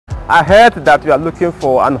I heard that you are looking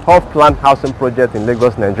for an off-plan housing project in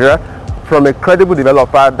Lagos, Nigeria from a credible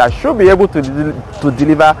developer that should be able to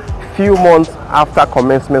deliver few months after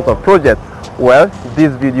commencement of project. Well,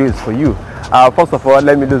 this video is for you. First of all,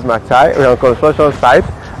 let me lose my tie. We're on construction site.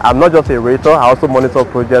 I'm not just a realtor, I also monitor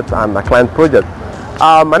projects and a client project.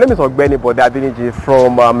 My name is Ogbeni Bodabiniji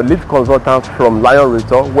from lead consultant from Lion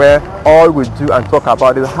Realtor, where all we do and talk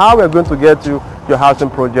about is how we're going to get to your housing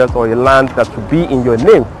project or a land that will be in your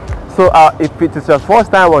name. So if it is your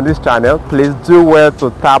first time on this channel, please do well to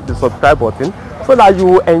tap the subscribe button so that you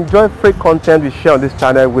will enjoy free content we share on this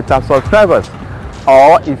channel with our subscribers.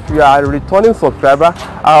 Or if you are a returning subscriber,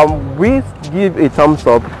 we give a thumbs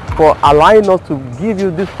up for allowing us to give you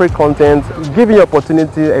this free content, giving you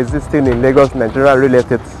opportunity existing in Lagos, Nigeria real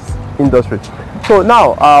estate industry. So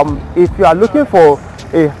now, if you are looking for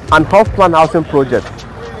an off-plan housing project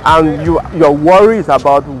and your worry is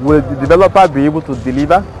about will the developer be able to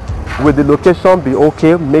deliver, will the location be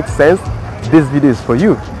okay, make sense, this video is for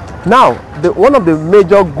you. Now, one of the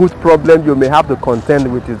major good problems you may have to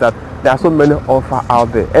contend with is that there are so many offers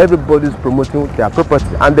out there. Everybody's promoting their property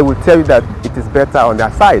and they will tell you that it is better on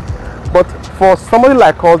their side. But for somebody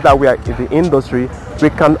like us that we are in the industry, we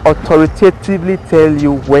can authoritatively tell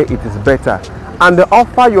you where it is better. And the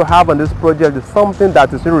offer you have on this project is something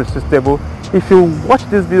that is irresistible. If you watch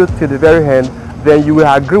this video till the very end, then you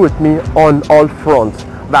will agree with me on all fronts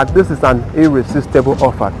that this is an irresistible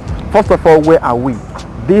offer. First of all, where are we?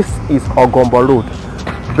 This is Ogombo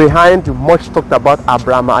Road, behind the much talked about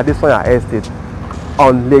Abraham Adesanya Estate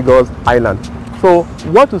on Lagos Island. So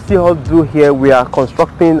what you see us do here, we are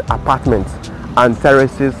constructing apartments and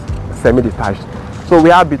terraces semi-detached. So we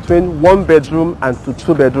have between 1 bedroom and to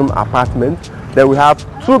 2 bedroom apartments. Then we have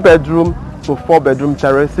 2 bedroom to 4 bedroom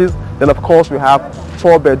terraces. Then of course we have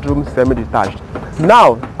 4 bedroom semi-detached.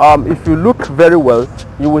 Now if you look very well,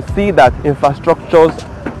 you will see that infrastructures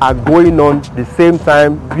are going on the same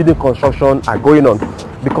time building construction are going on,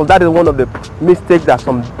 because that is one of the mistakes that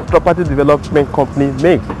some property development company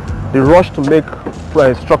makes. They rush to make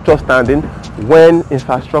structure standing when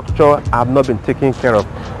infrastructure have not been taken care of.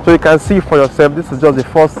 So you can see for yourself, this is just the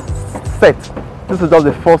first set. This is just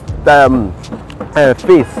the first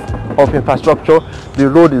phase of infrastructure. The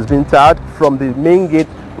road is being tarred from the main gate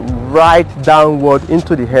right downward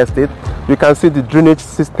into the estate. You can see the drainage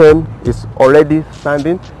system is already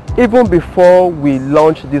standing. Even before we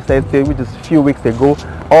launched this estate, which is a few weeks ago,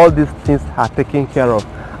 all these things are taken care of.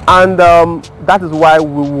 And that is why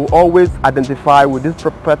we will always identify with this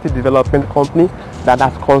property development company that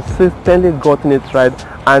has consistently gotten it right,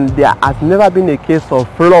 and there has never been a case of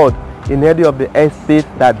fraud in any of the estates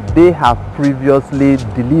that they have previously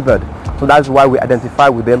delivered. So that's why we identify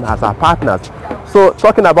with them as our partners. So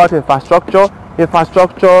talking about infrastructure,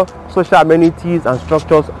 social amenities and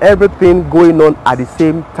structures, everything going on at the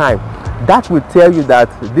same time. That will tell you that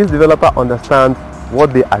this developer understands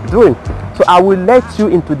what they are doing. So I will let you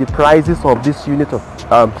into the prices of this unit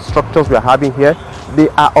of structures we are having here. They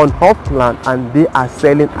are on off plan and they are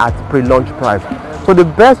selling at pre-launch price. So the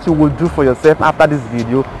best you will do for yourself after this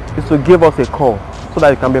video is to give us a call so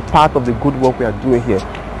that you can be part of the good work we are doing here.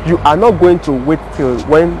 You are not going to wait till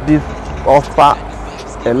when this offer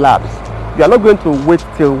elapses. You are not going to wait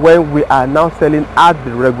till when we are now selling at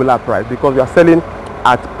the regular price, because we are selling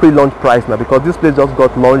at pre-launch price now, because this place just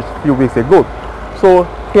got launched a few weeks ago. So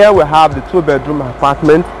here we have the 2 bedroom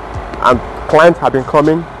apartment, and clients have been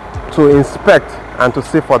coming to inspect and to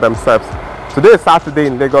see for themselves. Today is Saturday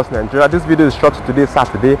in Lagos, Nigeria. This video is shot today,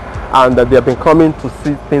 Saturday, and they have been coming to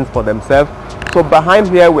see things for themselves. So behind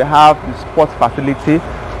here we have the sports facility.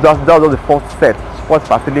 That was the first set, sports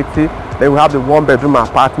facility. Then we have the 1 bedroom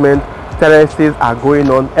apartment. Terraces are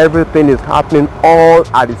going on. Everything is happening all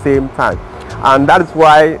at the same time, and that is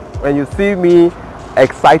why when you see me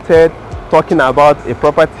excited talking about a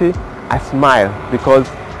property, I smile, because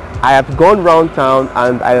I have gone around town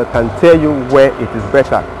and I can tell you where it is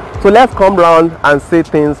better. So let's come round and see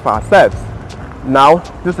things for ourselves. Now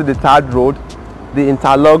this is the third road, the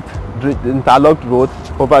interlocked road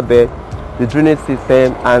over there, the drainage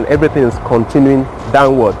system, and everything is continuing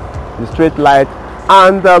downward, the straight light.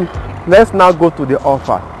 And let's now go to the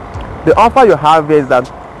offer. The offer you have is that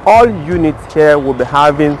all units here will be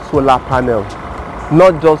having solar panels,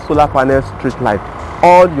 not just solar panels, street light.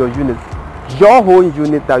 All your units, your own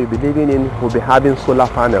unit that you'll be living in will be having solar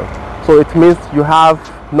panels. So it means you have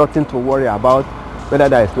nothing to worry about. Whether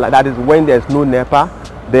that is when there's no NEPA,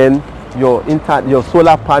 then your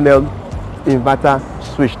solar panel inverter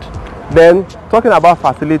switched. Then talking about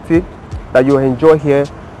facility that you enjoy here,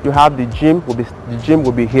 you have the gym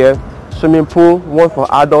will be here, swimming pool, one for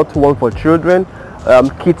adults, one for children,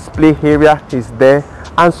 kids play area is there,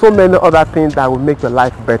 and so many other things that will make your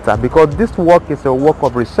life better, because this work is a work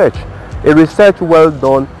of research, a research well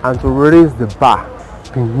done, and to raise the bar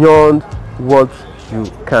beyond what you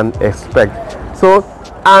can expect. So,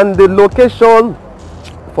 and the location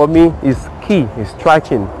for me is key, is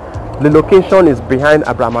striking. The location is behind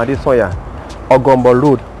Abraham Adesanya, Ogombo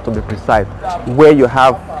Road to be precise, where you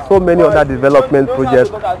have so many other development projects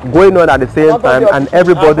going on at the same time, and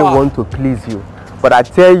everybody wants to please you. But I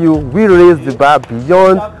tell you, we raise the bar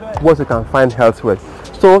beyond what you can find elsewhere.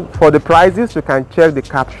 So for the prices, you can check the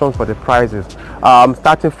captions for the prices,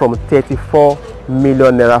 starting from 34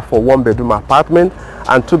 million naira for 1-bedroom apartment,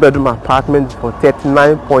 and 2-bedroom apartment for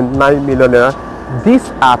 39.9 million naira. These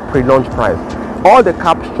are pre-launch price. All the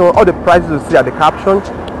prices you see at the caption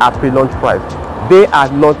are pre-launch price. They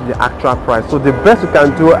are not the actual price. So the best you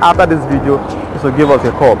can do after this video is to give us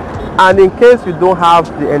a call. And in case you don't have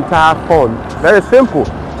the entire fund, very simple.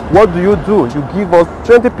 What do? You give us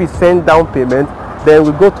 20% down payment, then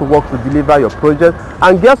we go to work to deliver your project.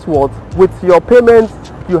 And guess what? With your payments,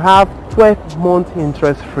 you have 12 months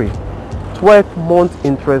interest free. 12 months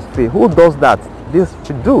interest free. Who does that? This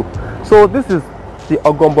we do. So this is the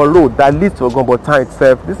Ogombo Road that leads to Ogombo Town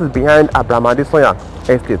itself. This is behind Abraham Adesanya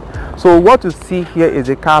Estate. So what you see here is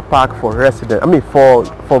a car park for residents,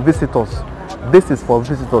 for visitors. This is for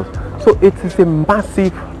visitors. So it is a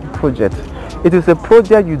massive project. It is a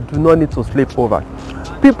project you do not need to sleep over.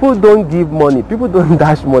 People don't give money, people don't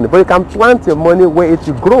dash money, but you can plant your money where it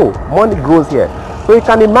will grow. Money grows here. So you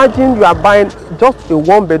can imagine you are buying just a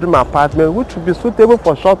 1-bedroom apartment, which will be suitable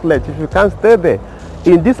for short let if you can't stay there.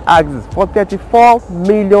 In this axis for 34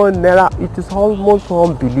 million naira, it is almost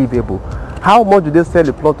unbelievable. How much do they sell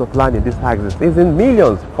a plot of land in this axis? It's in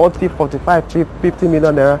millions, 40, 45, 50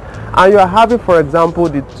 million naira. And you are having, for example,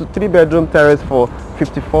 the 3-bedroom terrace for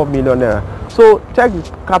 54 million naira. So check the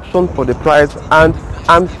caption for the price. And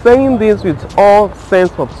I'm saying this with all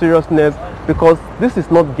sense of seriousness, because this is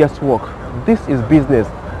not guesswork. This is business,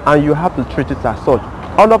 and you have to treat it as such.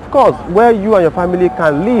 And of course, where you and your family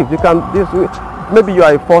can live, you can maybe you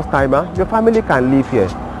are a first timer, your family can live here,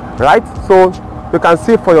 right? So you can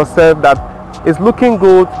see for yourself that it's looking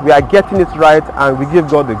good, we are getting it right, and we give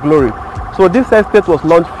God the glory. So this estate was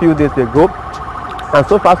launched a few days ago, and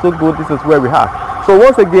so far so good. This is where we are. So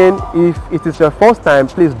once again, if it is your first time,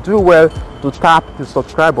 please do well to tap the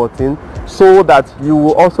subscribe button, so that you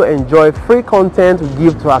will also enjoy free content we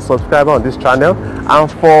give to our subscribers on this channel.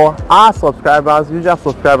 And for our subscribers, usual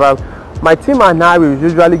subscribers, my team and I will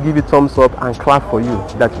usually give you thumbs up and clap for you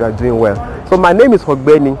that you are doing well. So my name is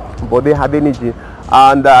Ogbeni Bode Adeniji,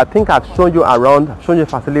 and I think I've shown you around, I've shown you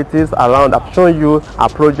facilities around, I've shown you our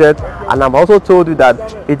project, and I've also told you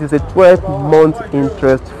that it is a 12-month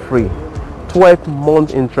interest free.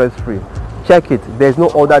 12-month interest free. Check it. There's no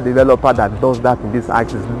other developer that does that in this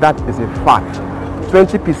axis. That is a fact.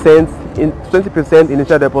 20%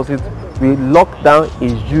 initial deposit. We lock down a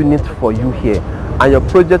unit for you here, and your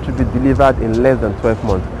project will be delivered in less than 12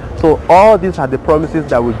 months. So all these are the promises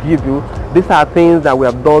that we give you. These are things that we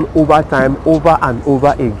have done over time, over and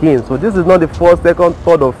over again. So this is not the first, second,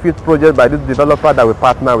 third or fifth project by this developer that we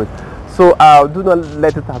partner with. So do not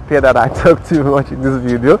let it appear that I talk too much in this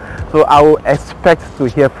video. So I will expect to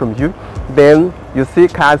hear from you. Then you see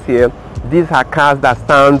cars here. These are cars that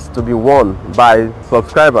stands to be won by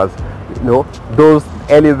subscribers, you know, those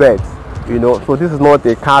early birds, you know. So this is not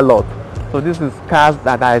a car lot. So this is cars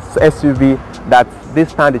that are SUV that they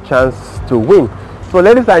stand a chance to win. So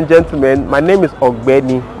ladies and gentlemen, my name is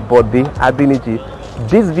Ogbeni Bode Adeniji.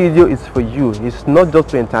 This video is for you. It's not just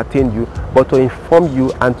to entertain you, but to inform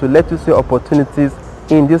you and to let you see opportunities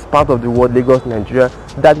in this part of the world, Lagos, Nigeria,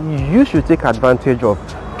 that you should take advantage of.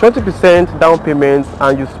 20% down payments,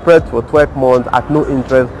 and you spread for 12 months at no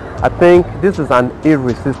interest. I think this is an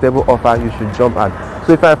irresistible offer you should jump at.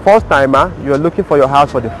 So if you're a first timer, you're looking for your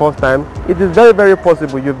house for the first time, it is very, very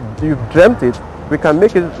possible. You've dreamt it. We can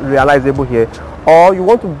make it realizable here. Or you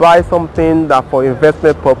want to buy something that for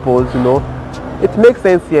investment purpose, you know, it makes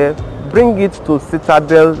sense here. Bring it to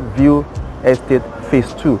Citadel Views Estate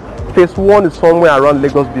Phase 2. Phase 1 is somewhere around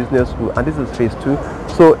Lagos Business School, and this is Phase 2.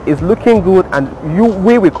 So it's looking good, and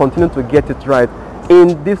we will continue to get it right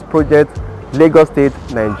in this project, Lagos State,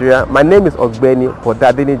 Nigeria. My name is Ogbeni Bode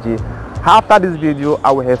Adeniji. After this video,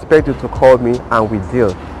 I will expect you to call me and we deal.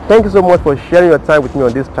 Thank you so much for sharing your time with me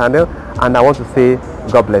on this channel, and I want to say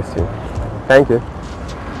God bless you. Thank you.